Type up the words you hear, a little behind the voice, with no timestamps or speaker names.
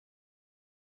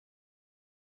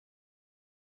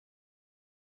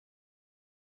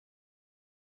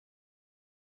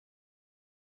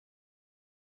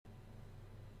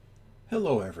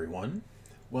Hello everyone.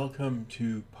 Welcome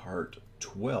to part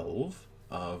 12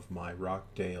 of my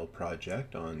Rockdale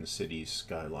project on Cities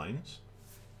Skylines.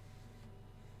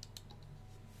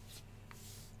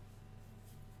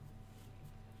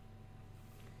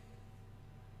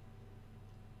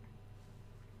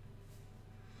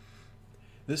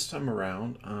 This time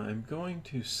around, I'm going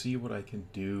to see what I can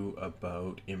do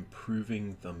about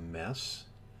improving the mess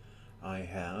I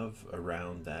have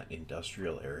around that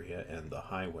industrial area and the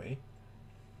highway.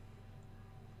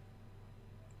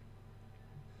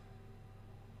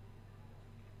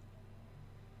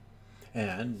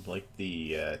 And like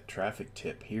the traffic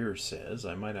tip here says,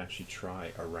 I might actually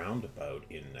try a roundabout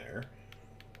in there.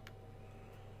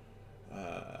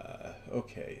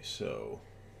 Okay, so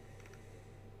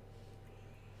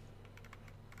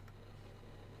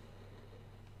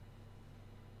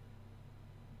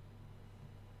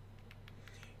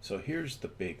here's the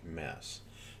big mess.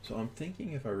 So I'm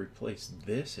thinking if I replace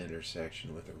this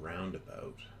intersection with a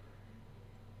roundabout,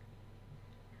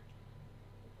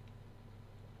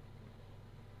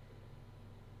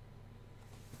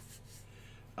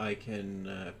 I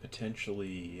can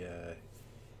potentially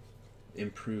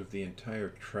improve the entire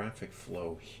traffic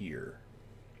flow here.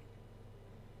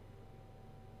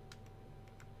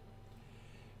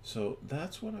 So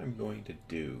that's what I'm going to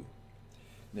do.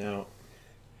 Now,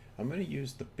 I'm going to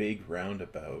use the big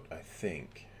roundabout, I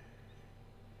think,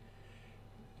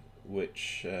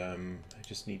 which I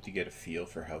just need to get a feel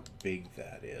for how big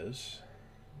that is.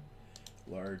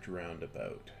 Large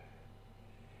roundabout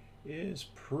is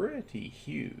pretty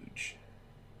huge.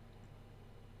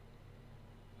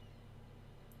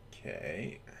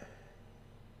 Okay.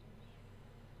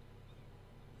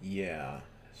 Yeah,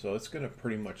 so it's going to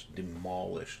pretty much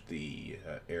demolish the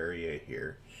area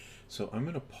here. So I'm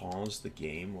going to pause the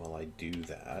game while I do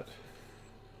that.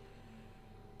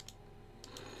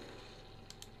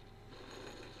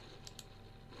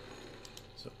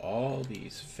 So all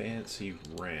these fancy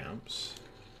ramps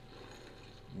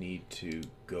need to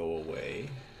go away.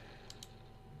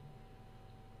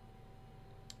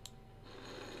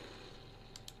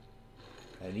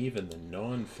 And even the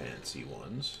non-fancy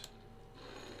ones.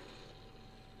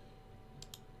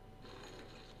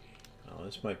 Oh,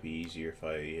 this might be easier if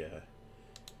I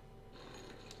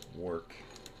work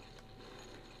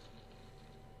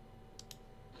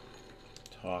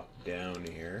top down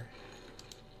here.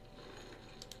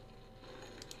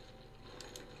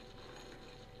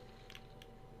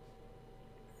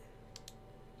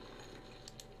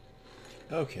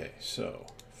 Okay, so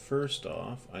first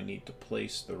off, I need to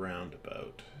place the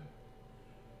roundabout,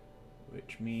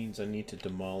 which means I need to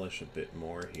demolish a bit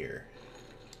more here.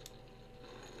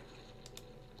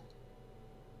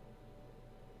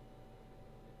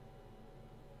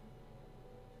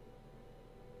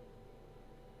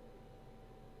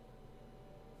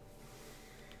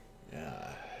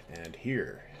 And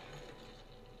here.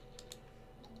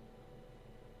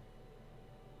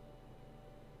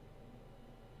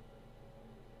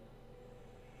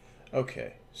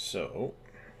 Okay, so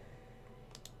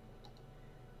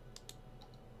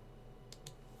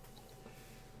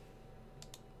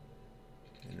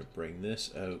I'm going to bring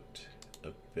this out a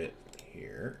bit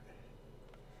here.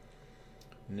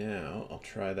 Now I'll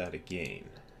try that again.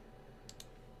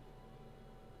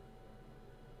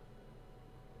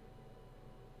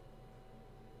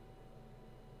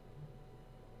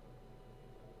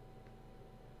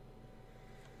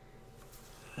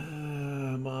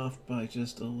 I'm off by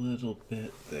just a little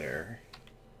bit there.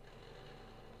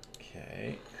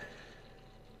 Okay.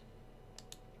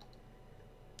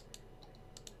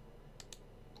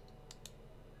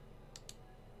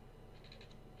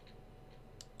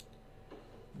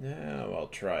 Now I'll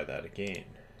try that again.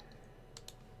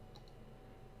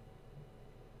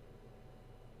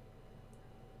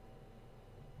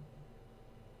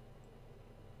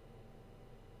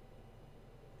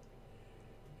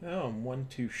 Oh, I'm one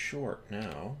too short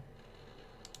now.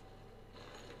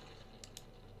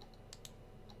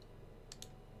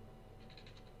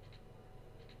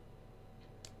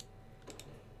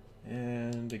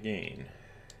 And again.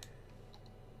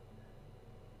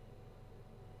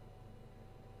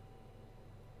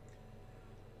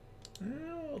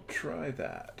 I'll try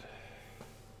that.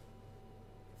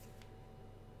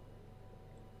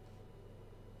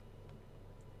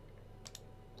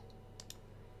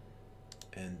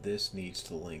 And this needs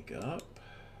to link up.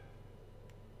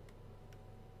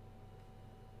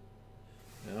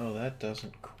 No, that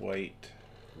doesn't quite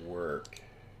work.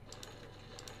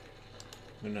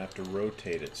 I'm going to have to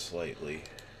rotate it slightly.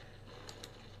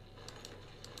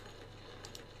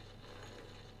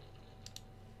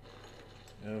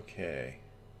 Okay.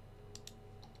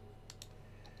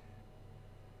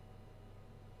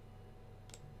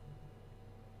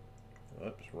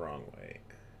 Oops, wrong way.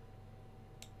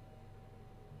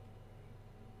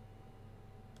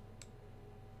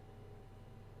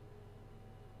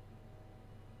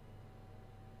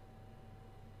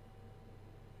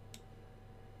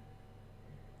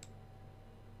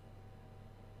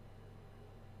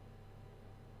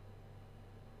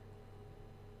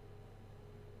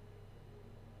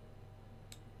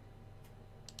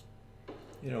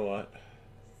 You know what?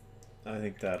 I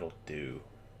think that'll do.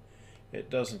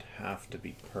 It doesn't have to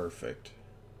be perfect.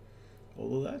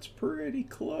 Although that's pretty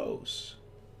close.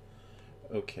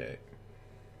 Okay.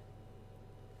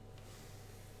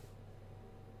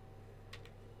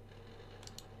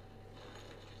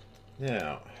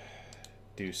 Now,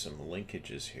 do some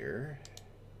linkages here.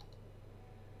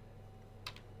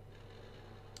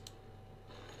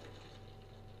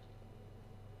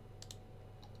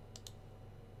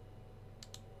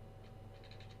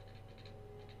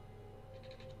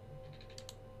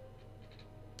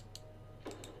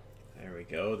 There we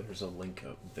go. There's a link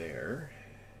up there.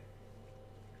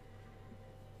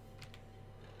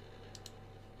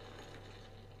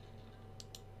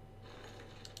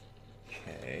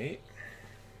 Okay.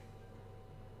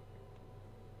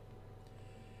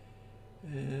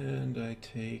 And I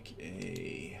take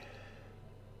a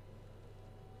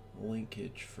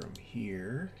linkage from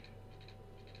here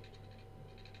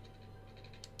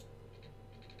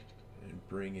and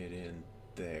bring it in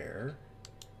there.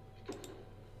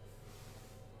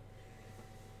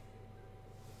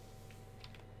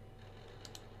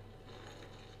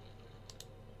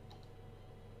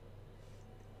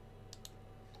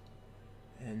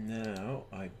 And now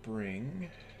I bring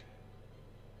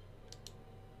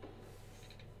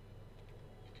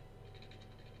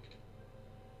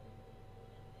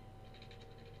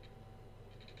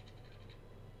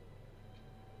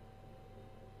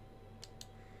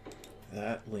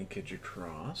that linkage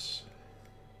across.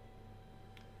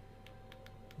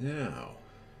 Now,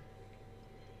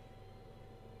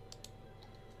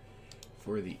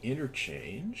 for the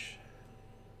interchange,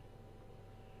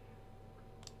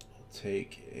 I'll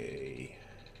take a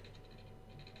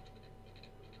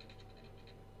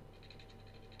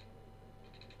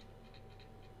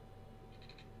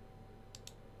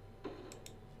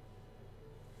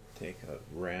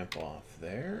ramp off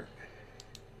there.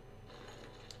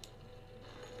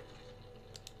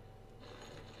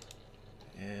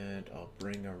 And I'll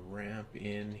bring a ramp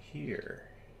in here.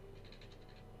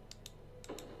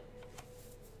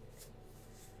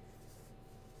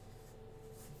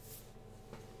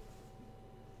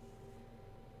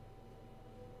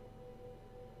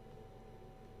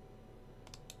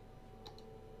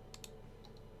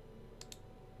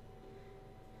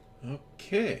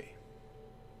 Okay.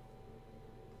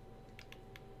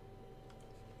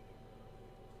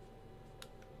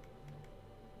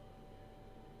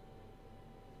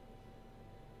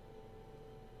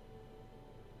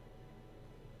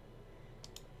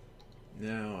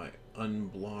 Now I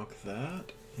unblock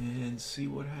that and see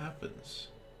what happens.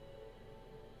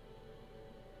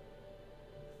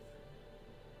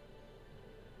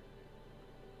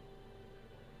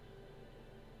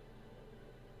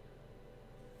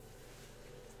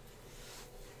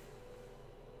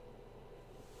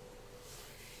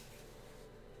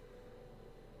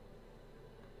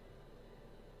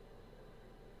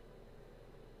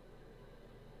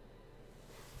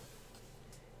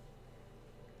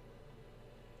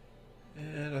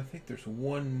 And I think there's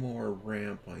one more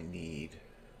ramp I need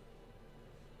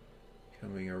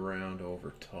coming around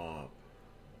over top.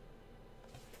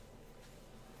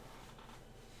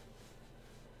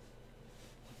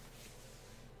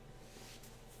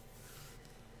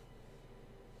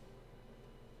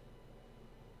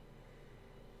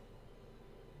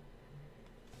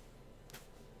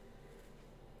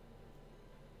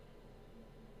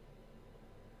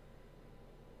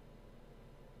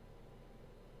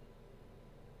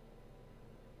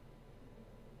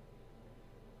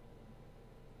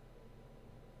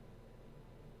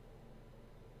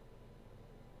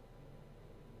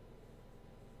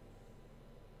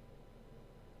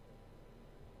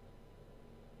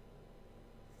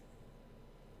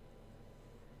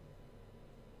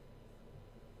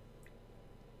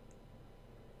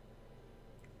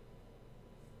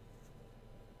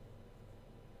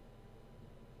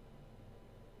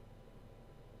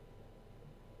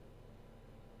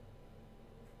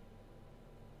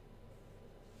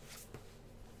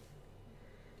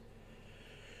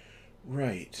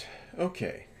 Right.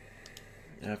 Okay.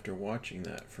 After watching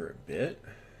that for a bit,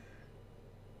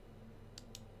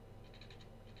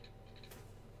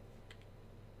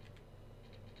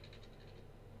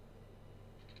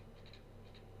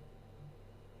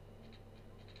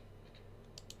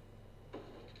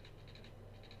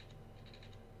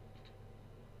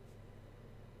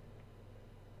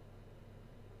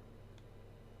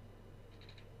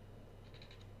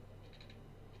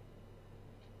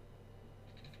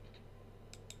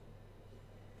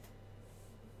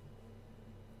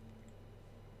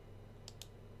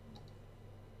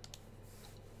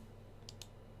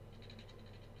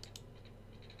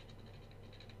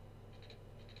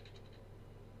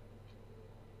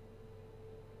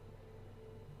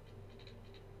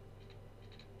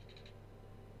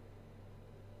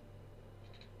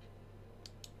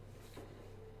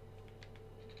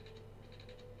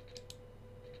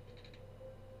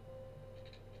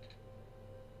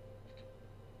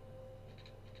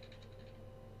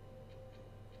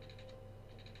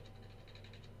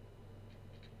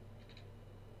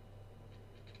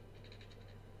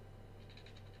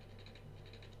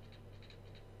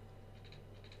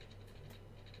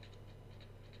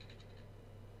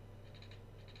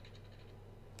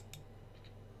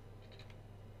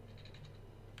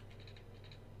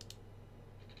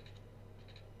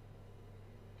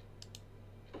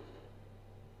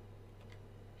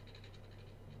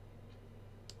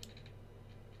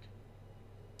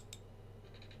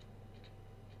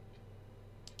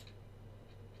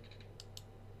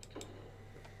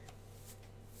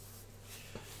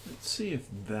 let's see if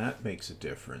that makes a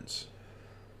difference.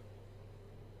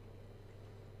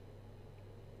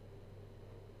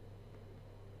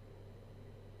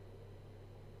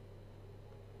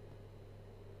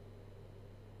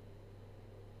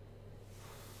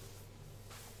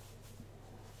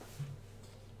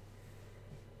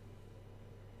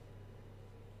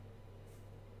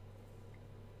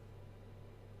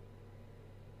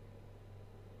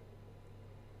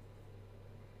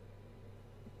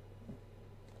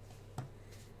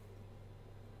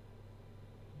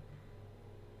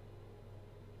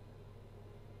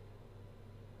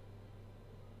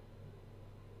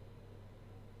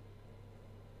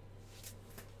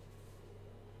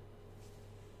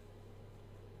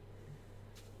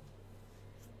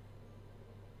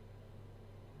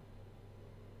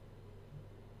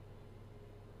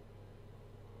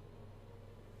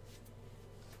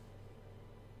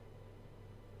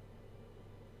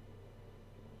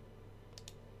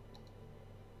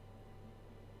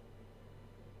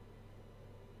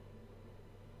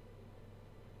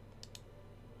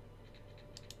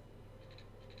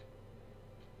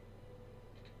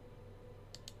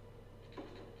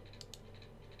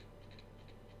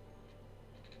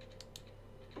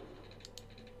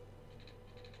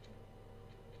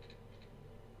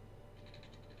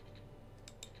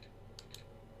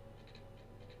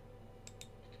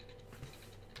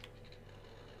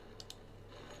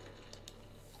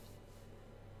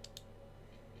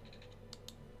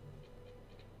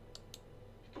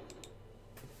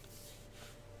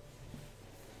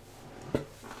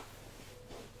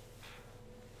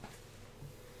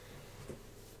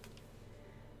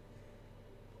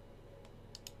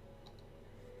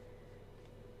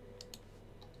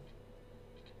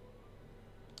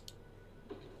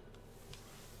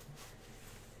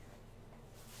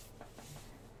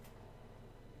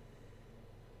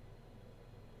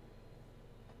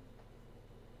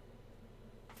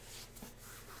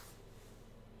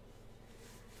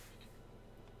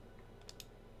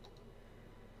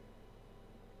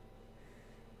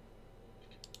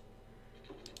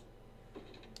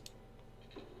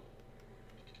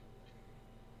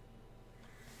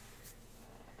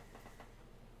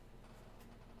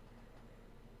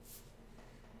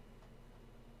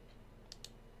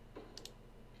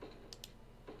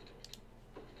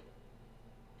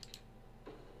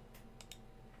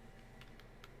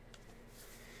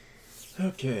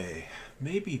 Okay,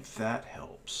 maybe that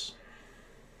helps.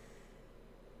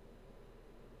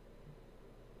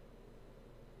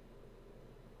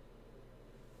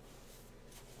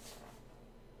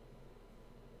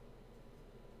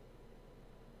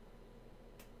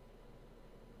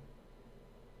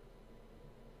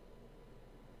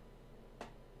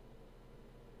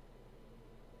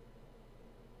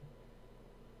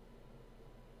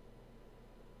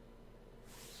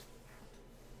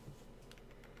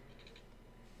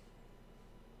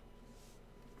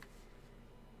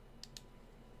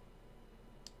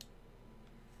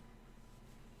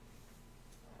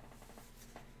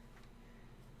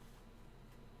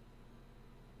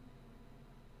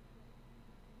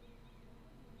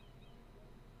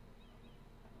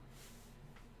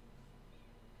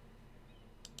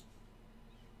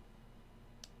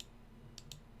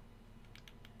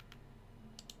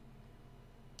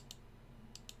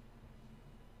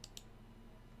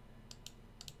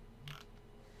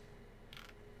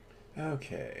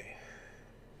 Okay.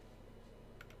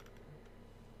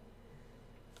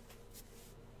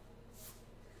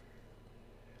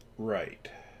 Right.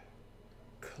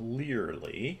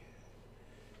 Clearly,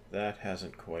 that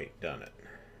hasn't quite done it.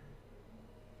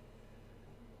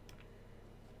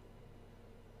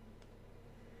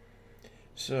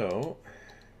 So,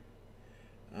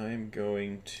 I'm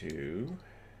going to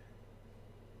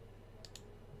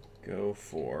go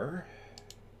for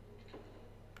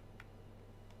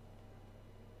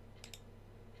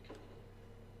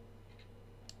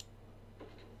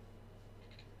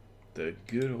the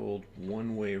good old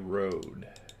one-way road.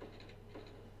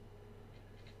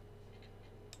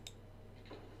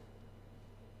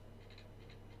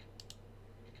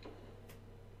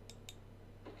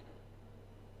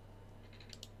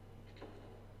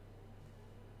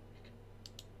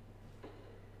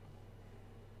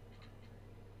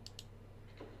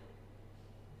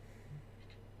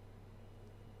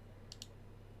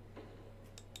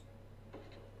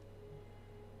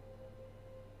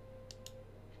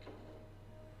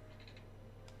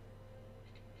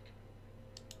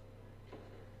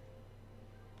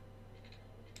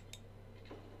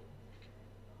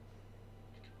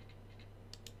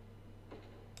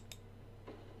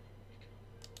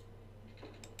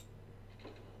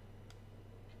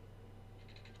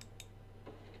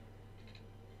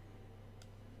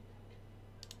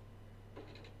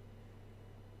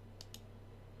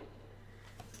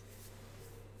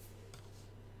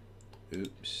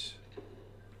 Oops.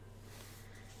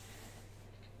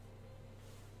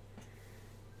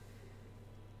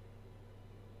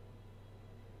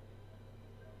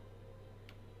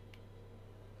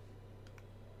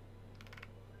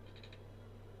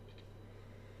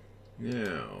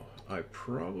 Now, I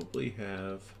probably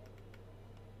have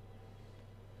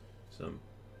some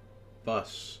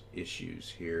bus issues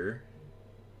here.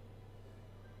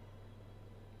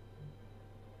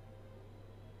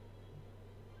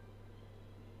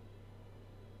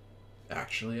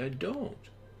 Actually, I don't.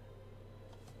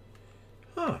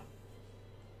 Huh.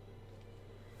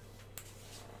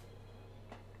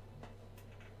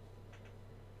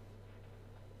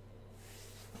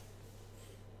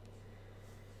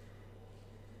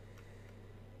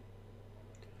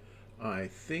 I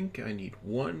think I need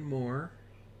one more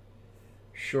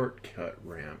shortcut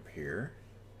ramp here,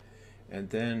 and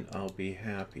then I'll be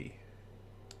happy.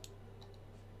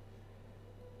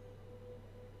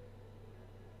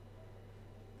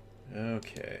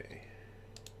 Okay.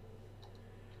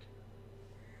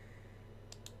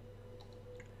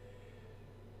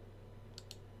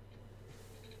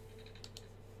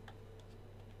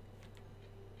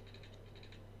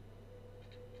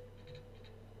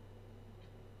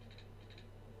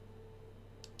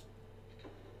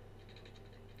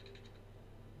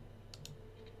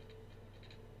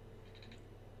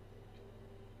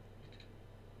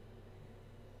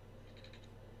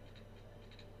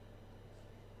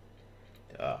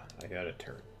 I gotta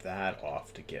turn that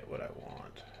off to get what I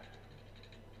want.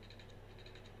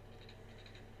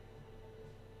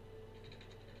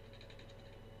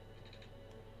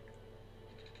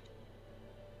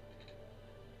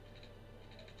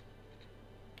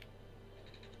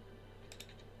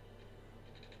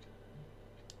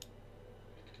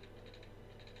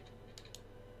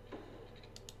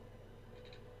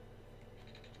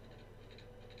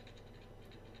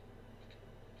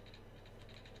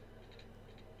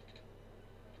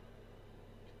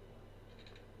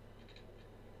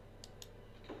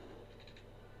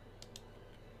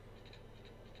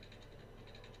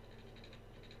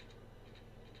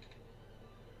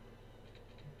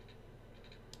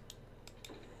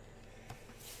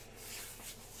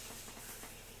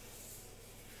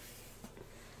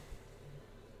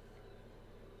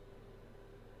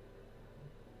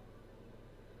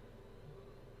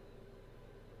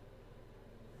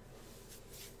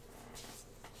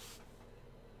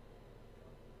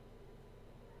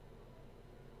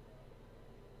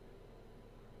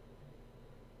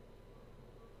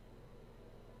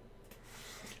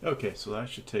 Okay, so that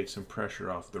should take some pressure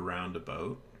off the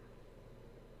roundabout.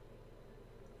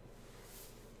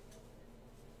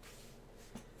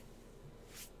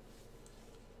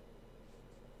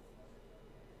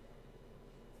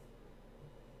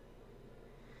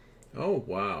 Oh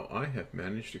wow, I have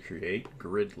managed to create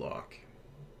gridlock.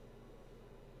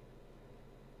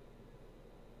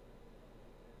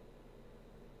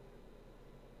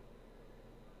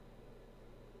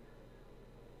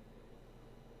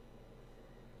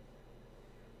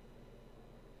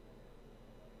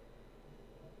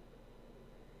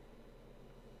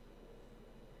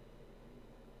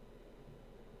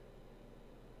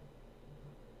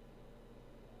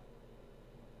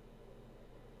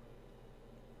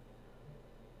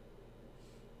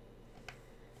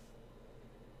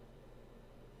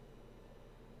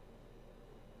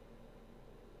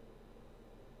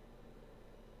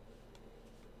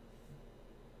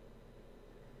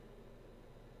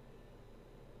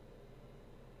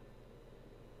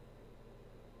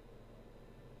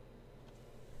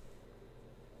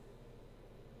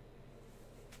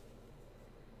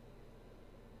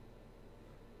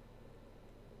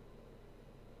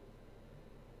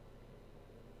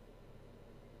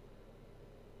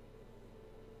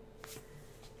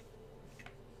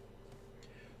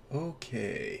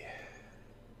 Okay.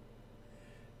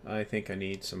 I think I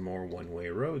need some more one-way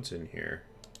roads in here.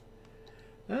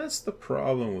 That's the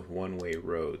problem with one-way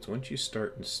roads. Once you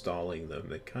start installing them,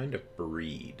 they kind of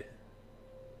breed.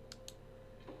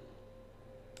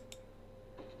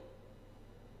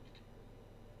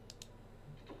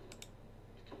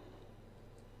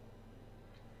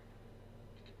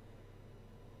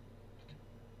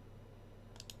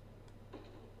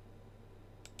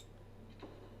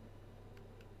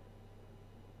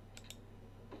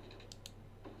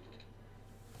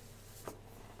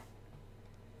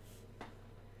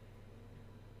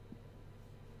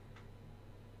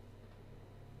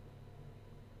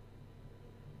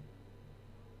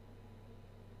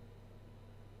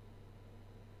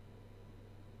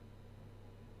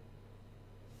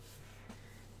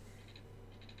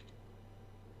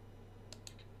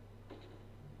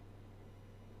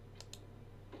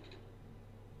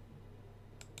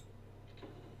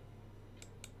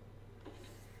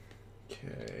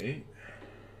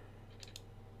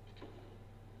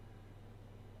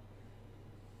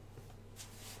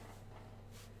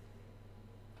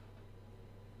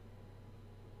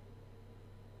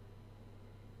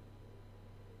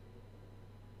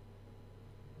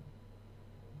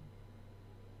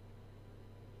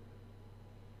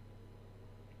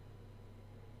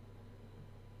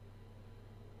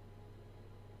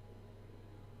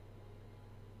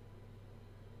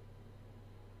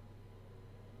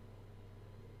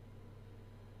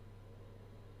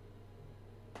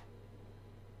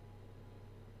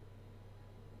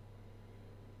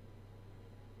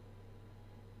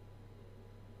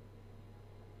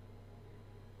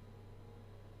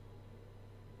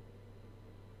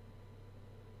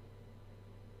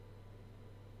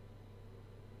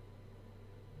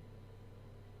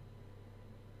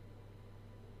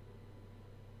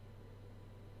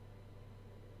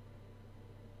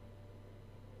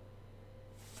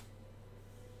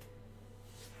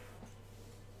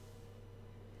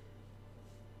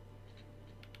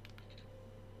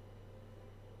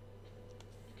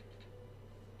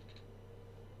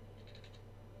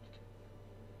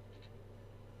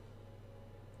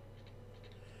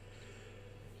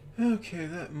 Okay,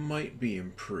 that might be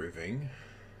improving.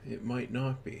 It might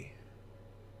not be.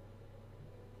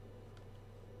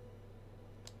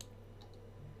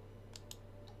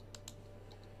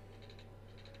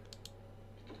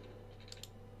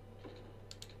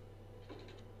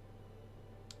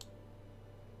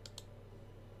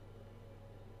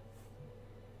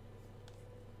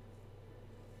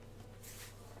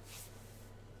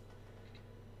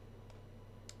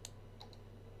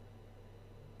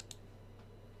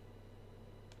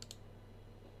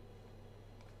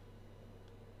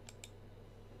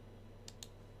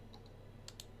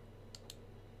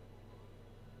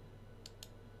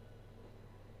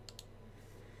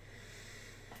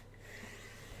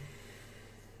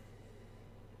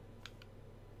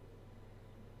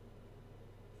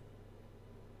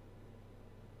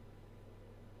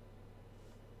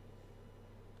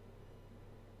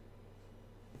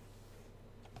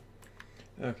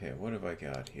 Okay, what have I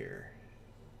got here?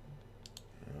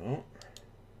 Oh.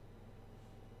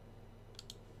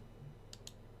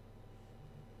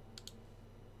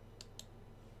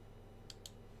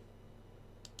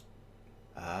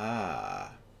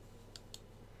 Ah,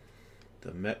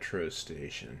 the metro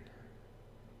station.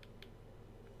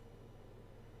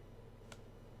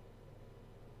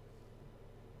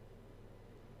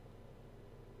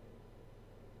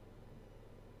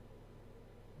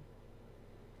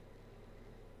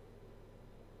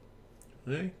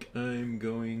 I think I'm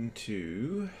going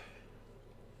to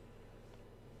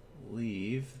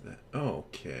leave that.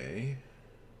 Okay.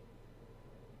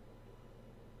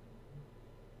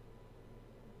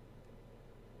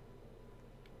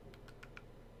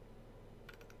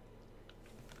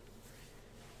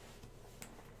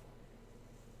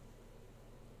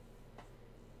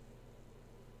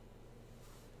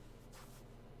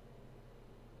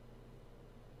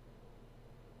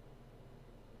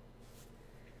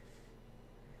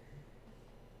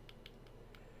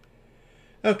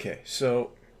 Okay,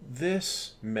 so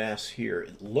this mess here,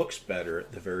 it looks better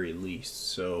at the very least.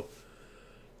 So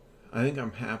I think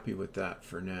I'm happy with that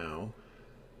for now.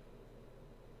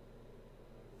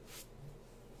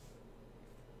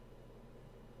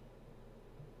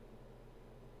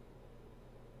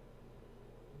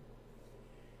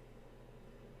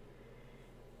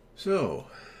 So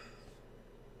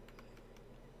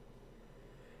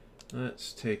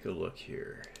let's take a look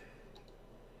here.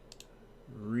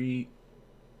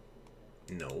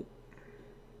 Nope.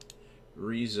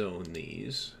 Rezone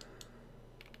these.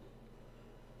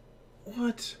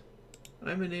 What?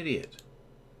 I'm an idiot.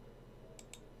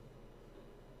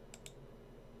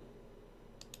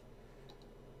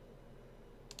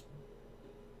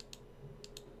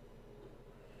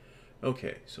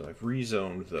 Okay, so I've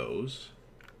rezoned those.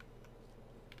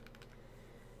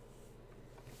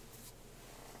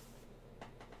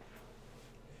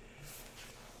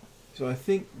 So I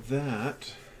think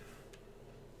that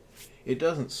it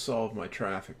doesn't solve my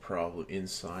traffic problem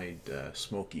inside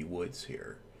Smoky Woods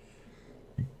here.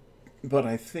 But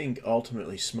I think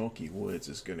ultimately Smoky Woods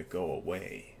is going to go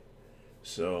away.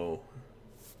 So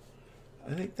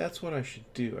I think that's what I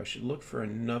should do. I should look for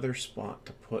another spot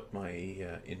to put my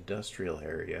industrial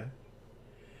area.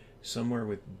 Somewhere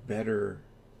with better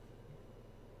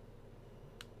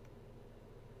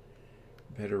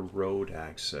road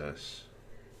access.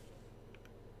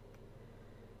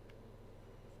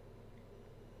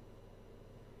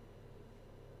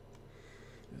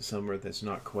 Somewhere that's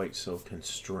not quite so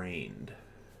constrained.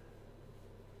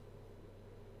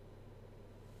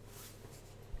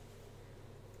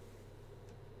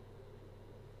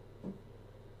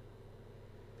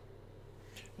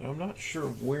 I'm not sure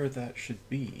where that should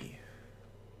be.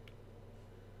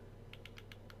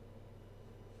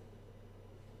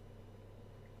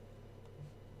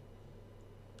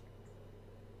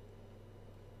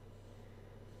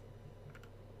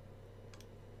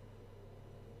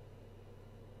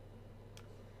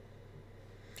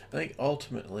 I think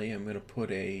ultimately I'm going to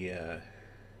put a,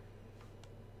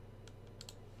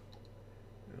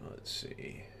 let's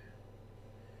see,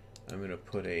 I'm going to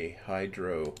put a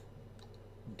hydro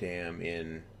dam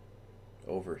in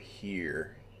over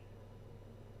here.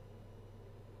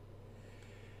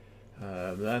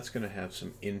 That's going to have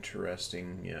some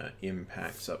interesting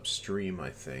impacts upstream, I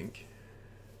think.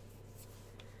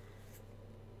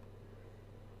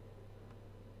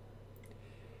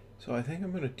 So I think I'm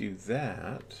going to do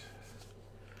that.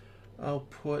 I'll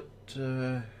put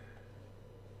I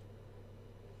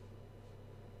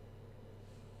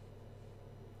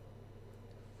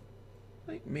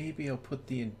think maybe I'll put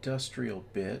the industrial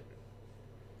bit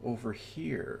over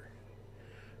here.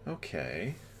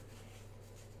 Okay.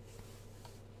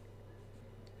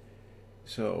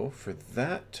 So for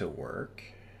that to work,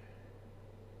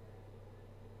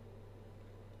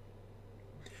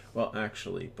 well,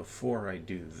 actually, before I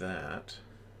do that,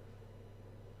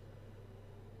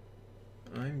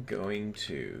 I'm going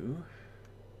to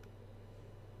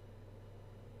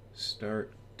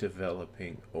start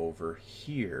developing over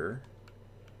here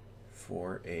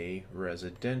for a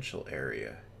residential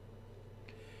area.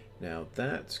 Now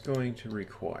that's going to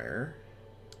require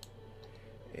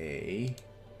a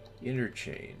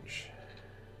interchange.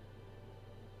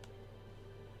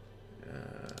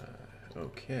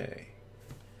 Okay.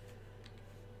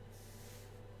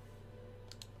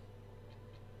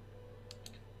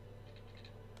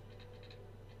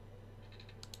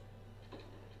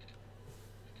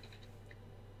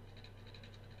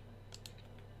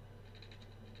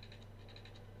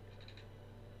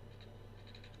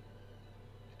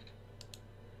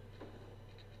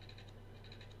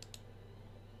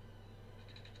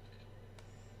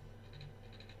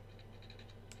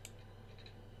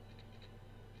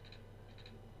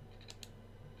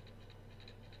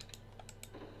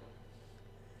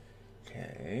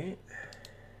 Okay.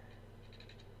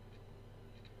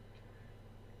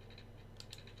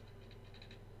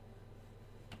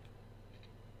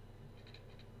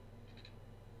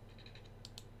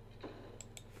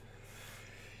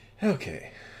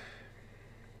 Okay.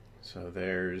 So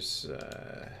there's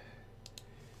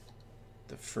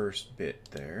the first bit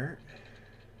there.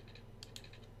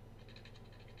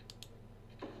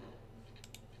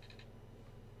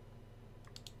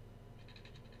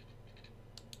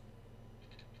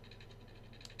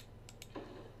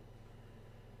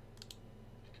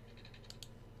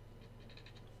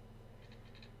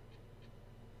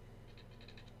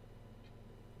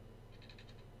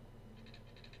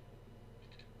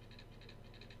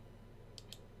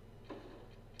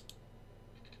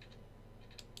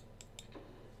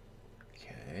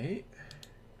 Okay.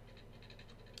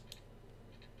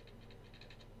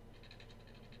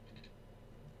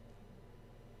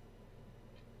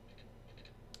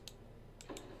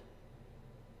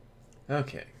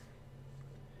 Okay.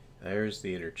 There's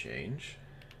the interchange.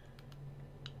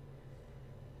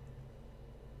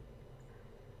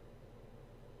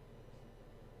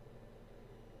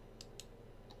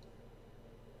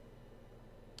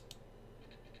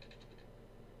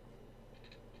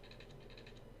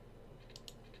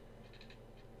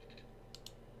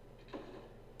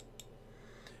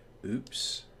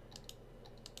 Oops.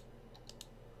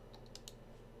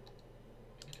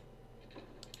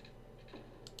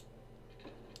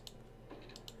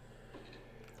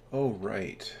 Oh,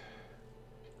 right.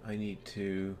 I need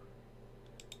to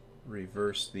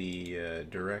reverse the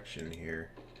direction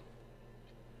here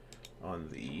on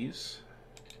these.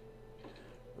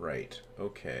 Right,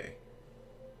 okay.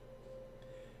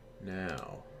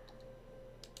 Now,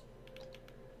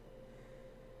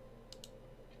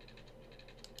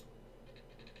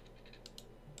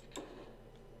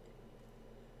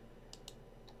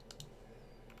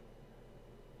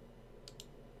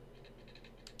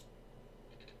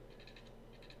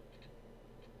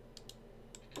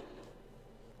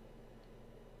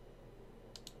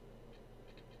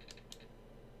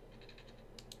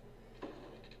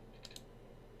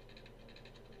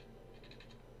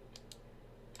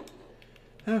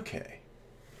 okay.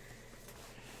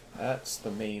 That's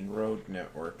the main road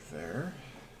network there.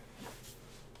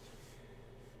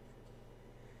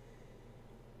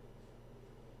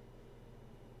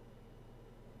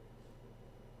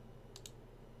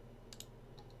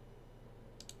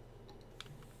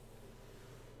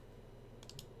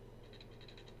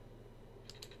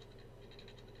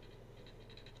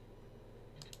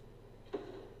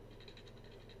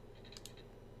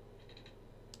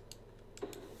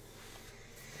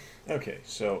 Okay,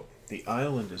 so the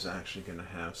island is actually going to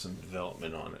have some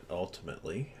development on it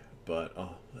ultimately, but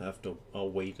I'll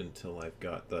wait until I've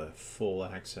got the full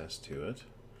access to it.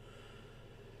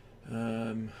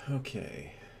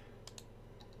 Okay.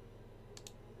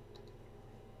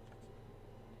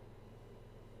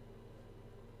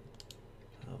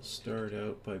 I'll start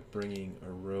out by bringing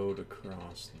a road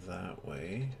across that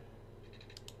way.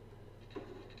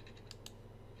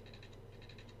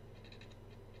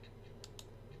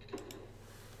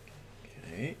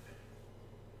 Okay.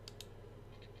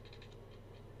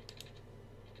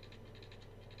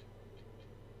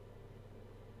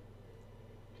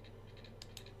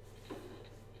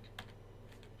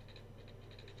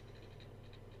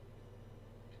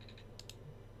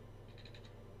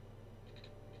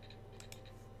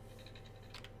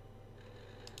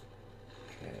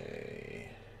 Okay.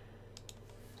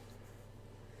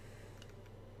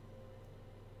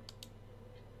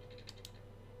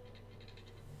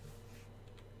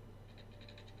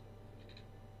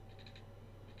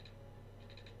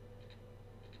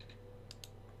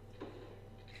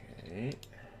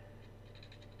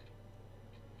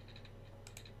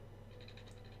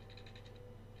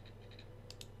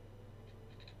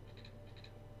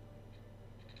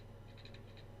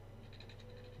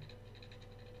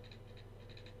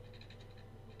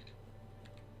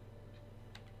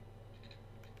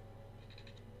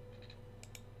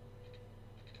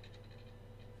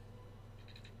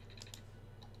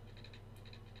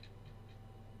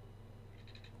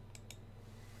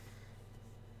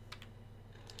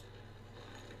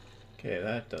 Okay,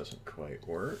 that doesn't quite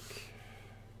work.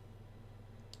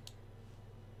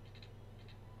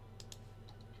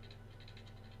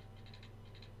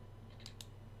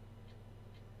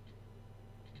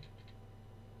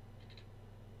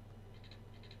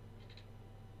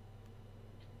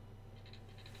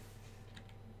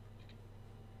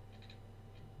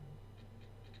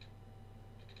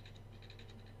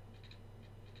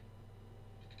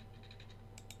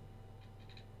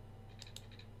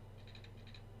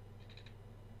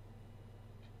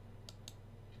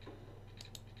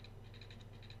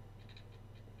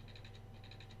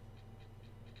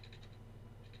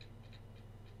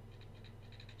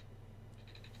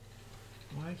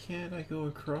 Why can't I go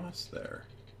across there?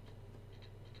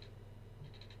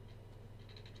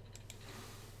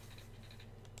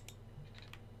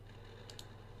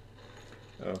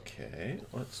 Okay,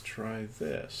 let's try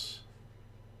this.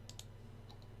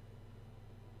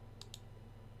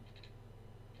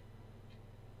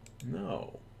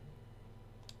 No.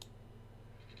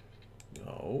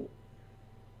 No.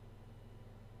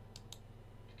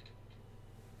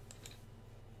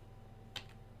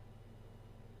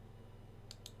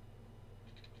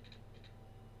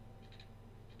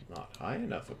 Not high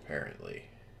enough, apparently.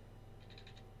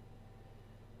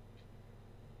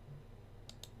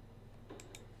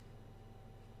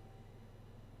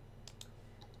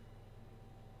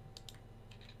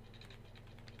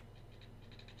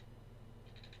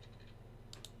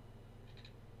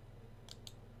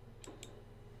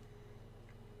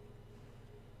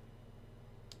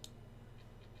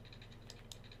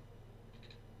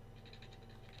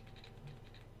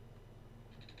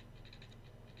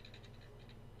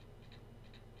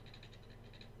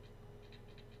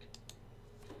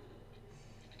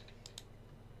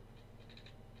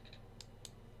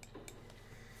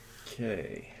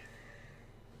 Okay.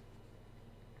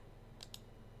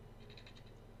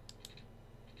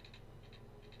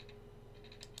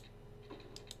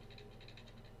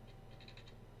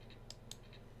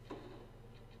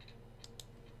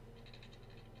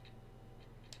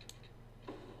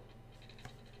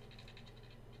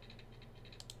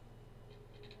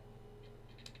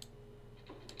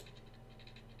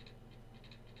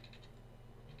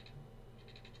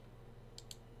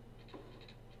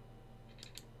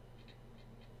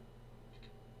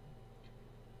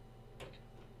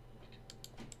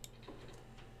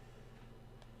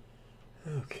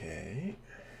 Okay.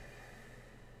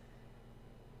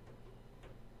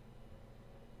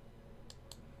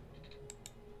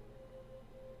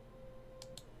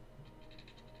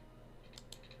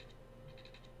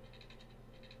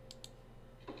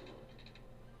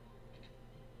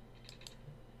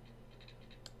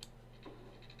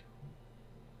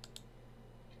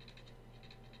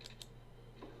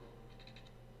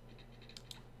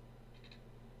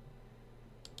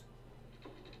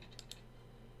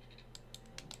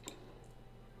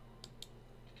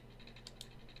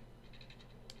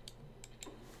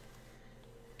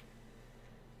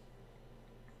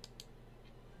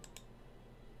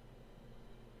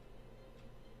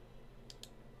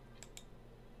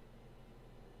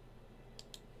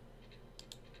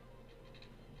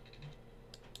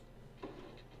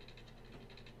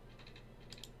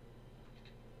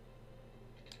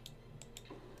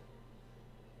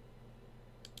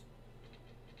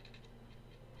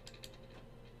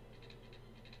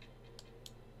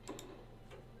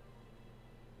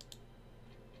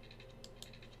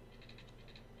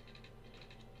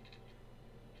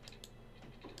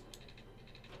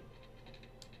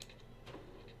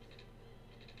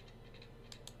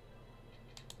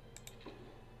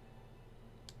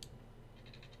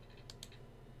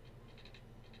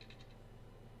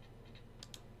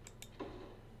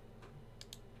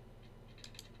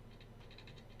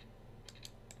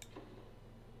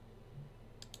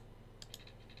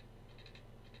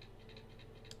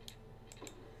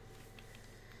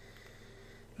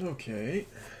 Okay.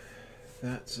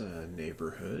 That's a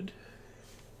neighborhood.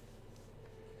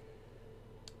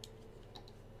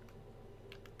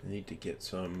 I need to get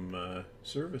some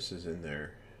services in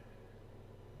there.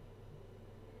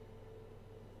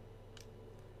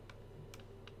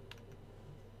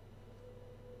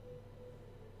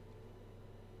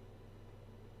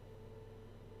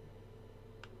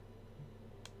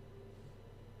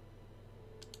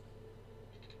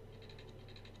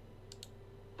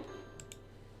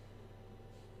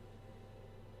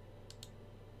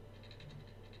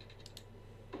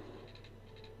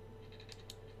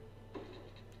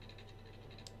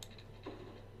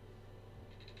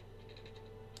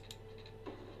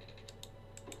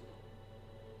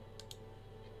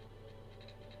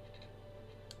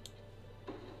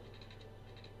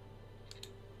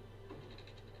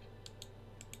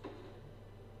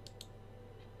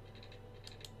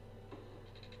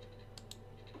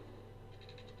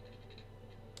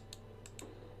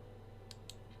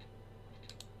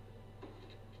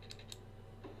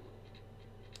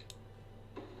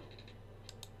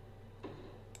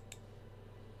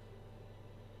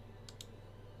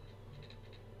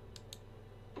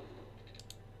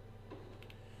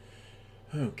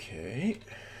 Okay,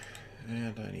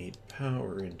 and I need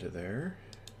power into there.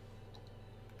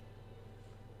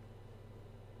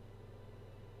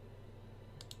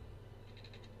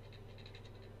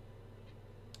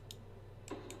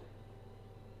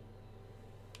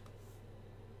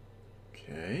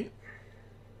 Okay.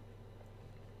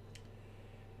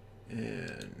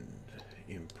 And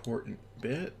important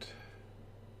bit.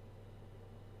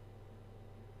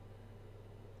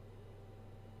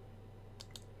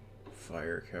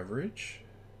 Fire coverage.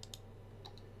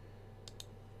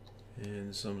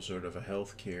 And some sort of a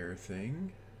healthcare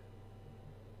thing.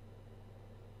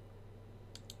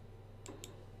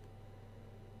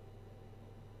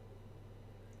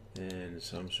 And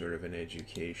some sort of an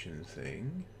education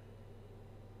thing.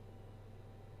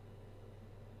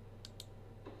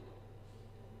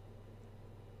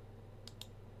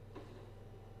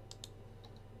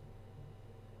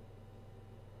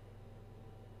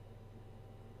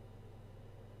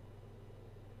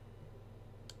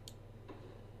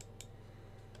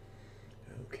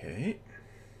 Okay.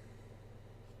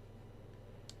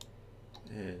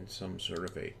 And some sort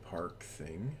of a park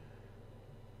thing.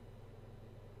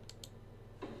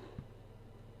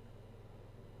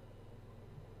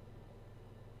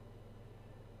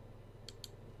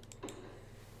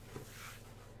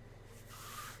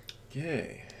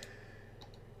 Okay.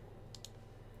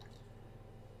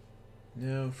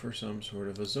 Now for some sort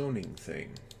of a zoning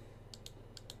thing.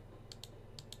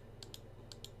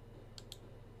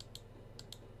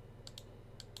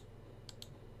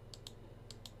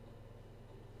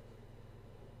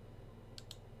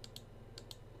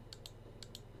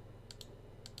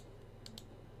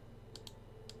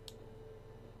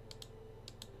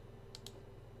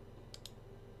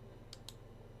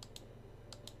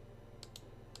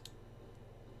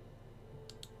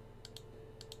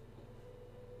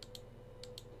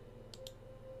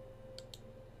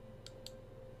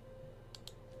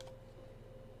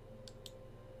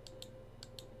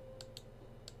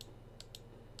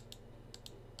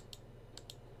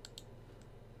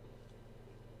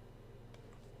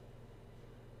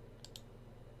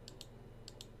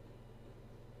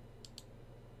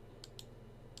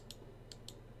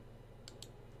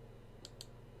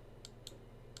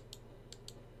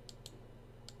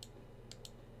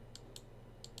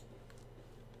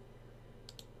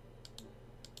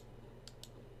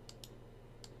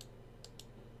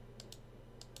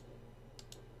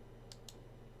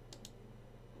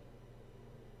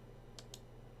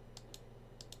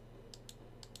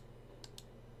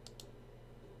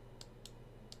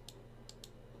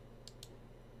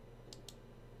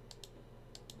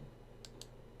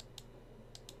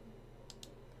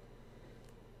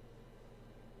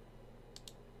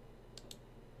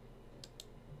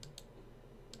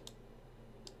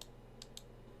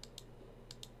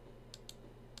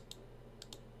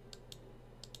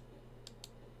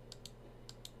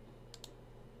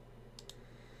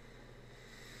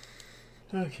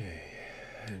 Okay,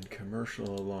 and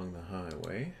commercial along the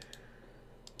highway.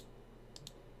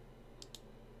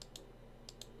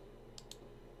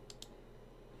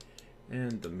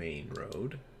 And the main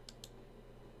road.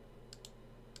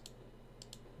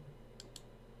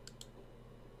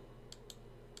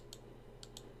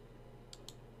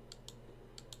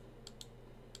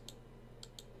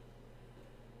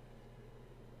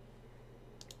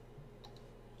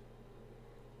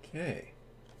 Okay.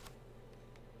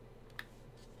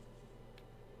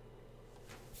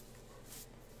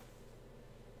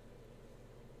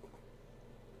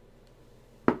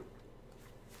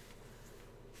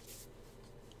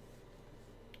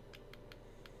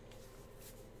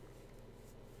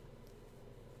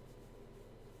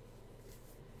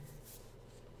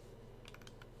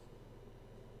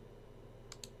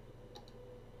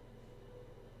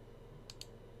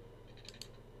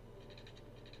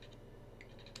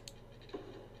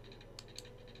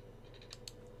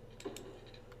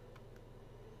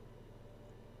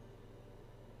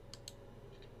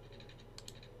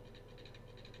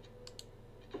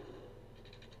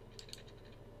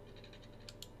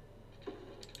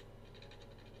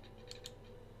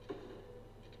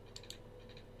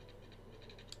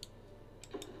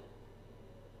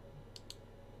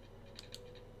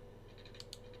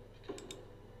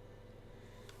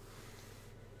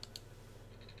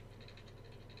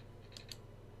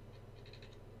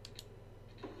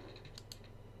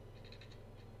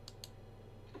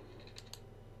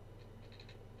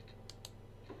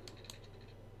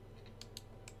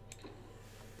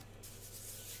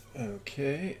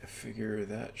 Okay, I figure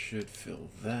that should fill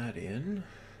that in.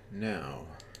 Now,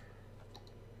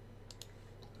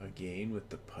 again with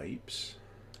the pipes.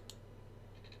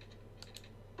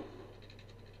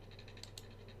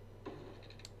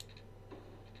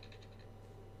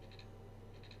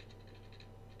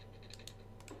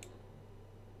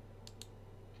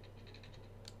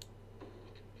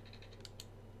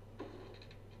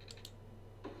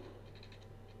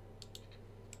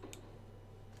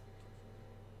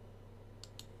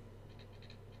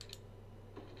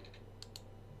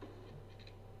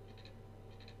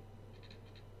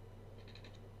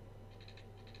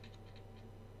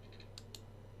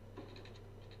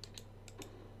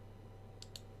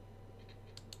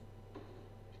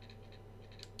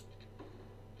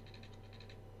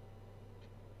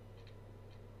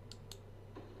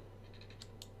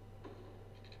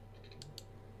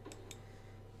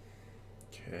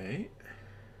 Okay.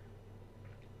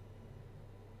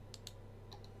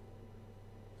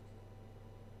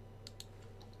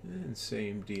 And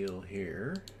same deal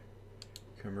here.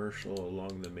 Commercial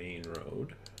along the main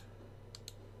road.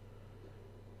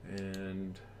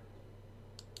 And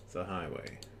the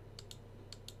highway.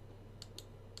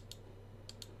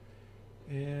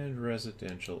 And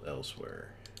residential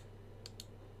elsewhere.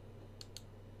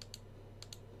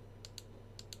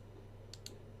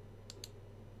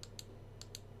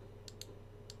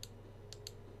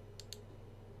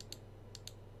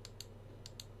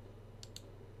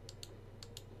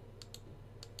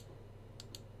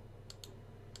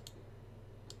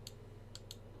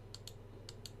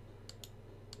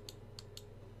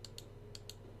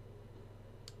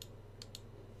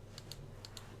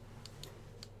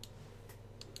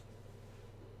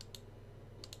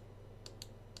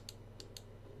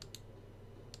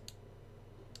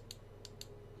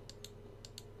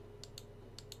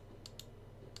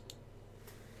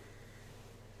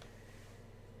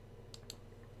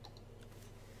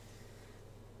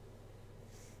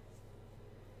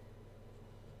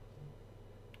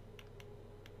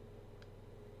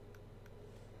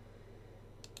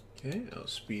 Okay, I'll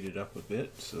speed it up a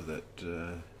bit so that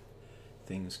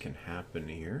things can happen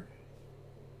here.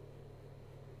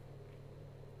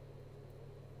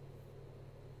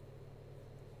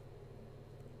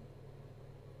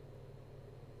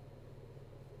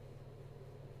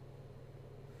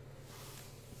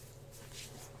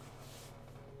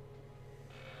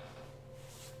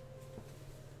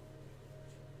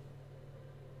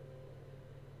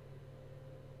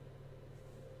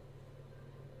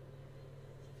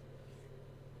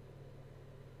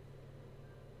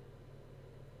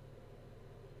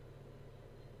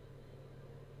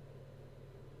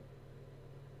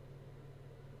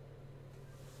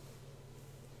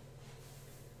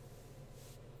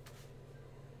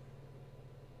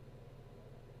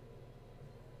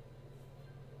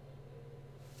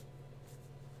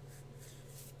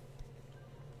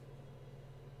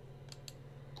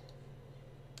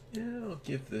 Yeah, I'll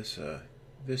give this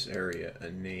area a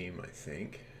name, I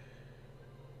think.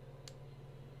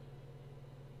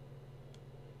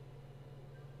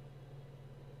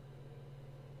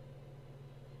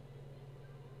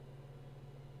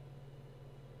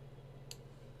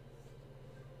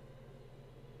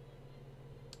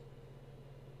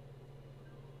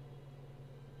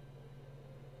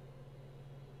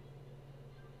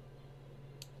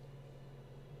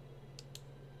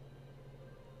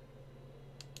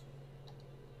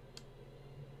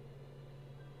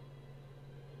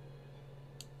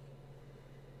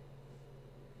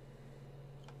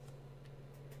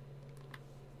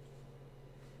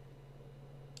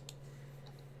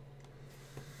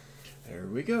 There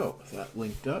we go. That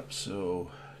linked up,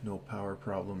 so no power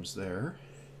problems there.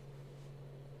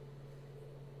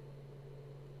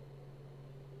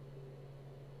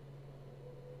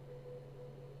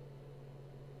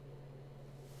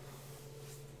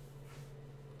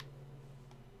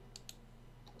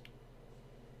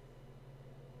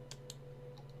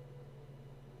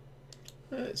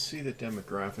 Let's see the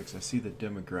demographics. I see the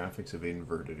demographics have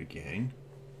inverted again.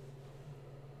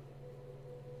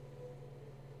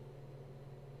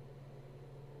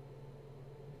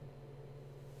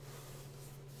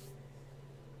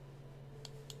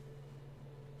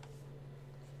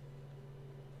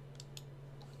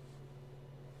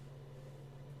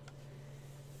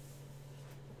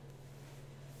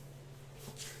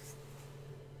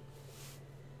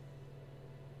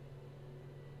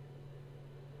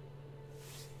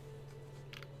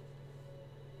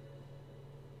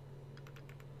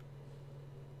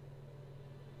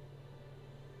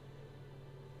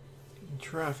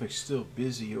 Traffic's still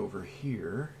busy over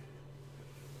here,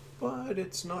 but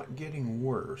it's not getting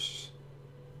worse.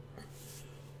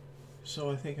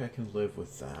 So I think I can live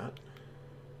with that.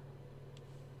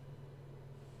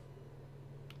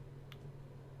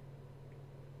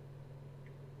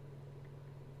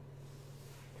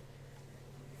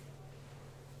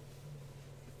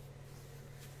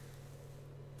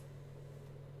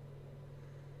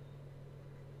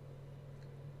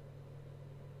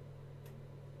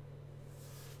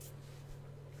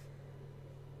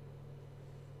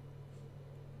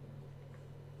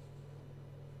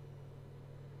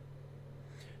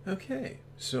 Okay,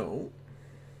 so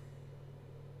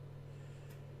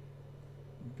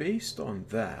based on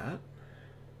that,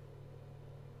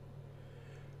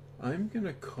 I'm going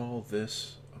to call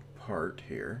this a part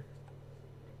here.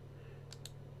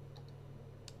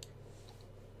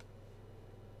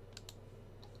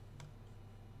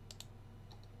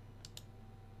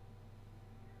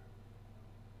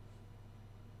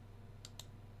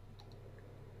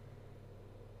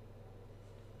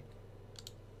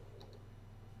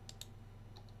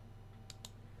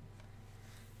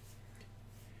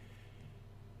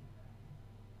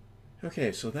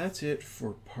 Okay, so that's it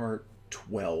for part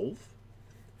 12.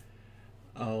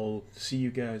 I'll see you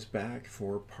guys back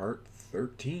for part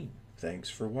 13. Thanks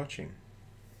for watching.